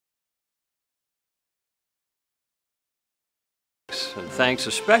and thanks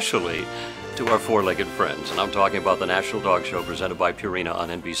especially to our four-legged friends. And I'm talking about the National Dog Show presented by Purina on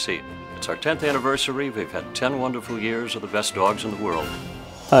NBC. It's our 10th anniversary. We've had 10 wonderful years of the best dogs in the world.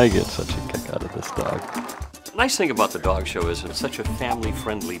 I get such a kick out of this dog. The nice thing about the dog show is it's such a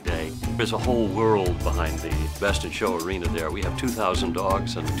family-friendly day. There's a whole world behind the Best in Show arena there. We have 2,000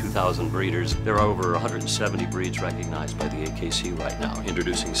 dogs and 2,000 breeders. There are over 170 breeds recognized by the AKC right now,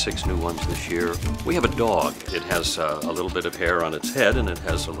 introducing 6 new ones this year. We have a dog. It has a little bit of hair on its head and it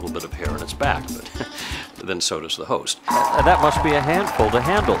has a little bit of hair on its back, but then so does the host. That must be a handful to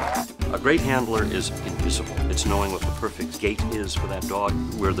handle. A great handler is invisible. It's knowing what the perfect gait is for that dog,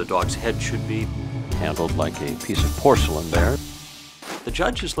 where the dog's head should be. Handled like a piece of porcelain there. The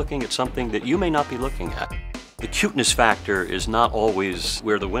judge is looking at something that you may not be looking at. The cuteness factor is not always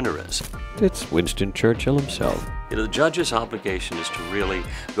where the winner is. It's Winston Churchill himself. The judge's obligation is to really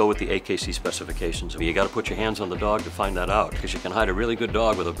go with the AKC specifications. You got to put your hands on the dog to find that out, because you can hide a really good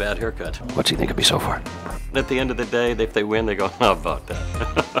dog with a bad haircut. What's he think of me so far? And at the end of the day, if they win, they go, how about that?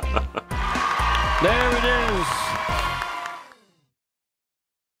 There it is.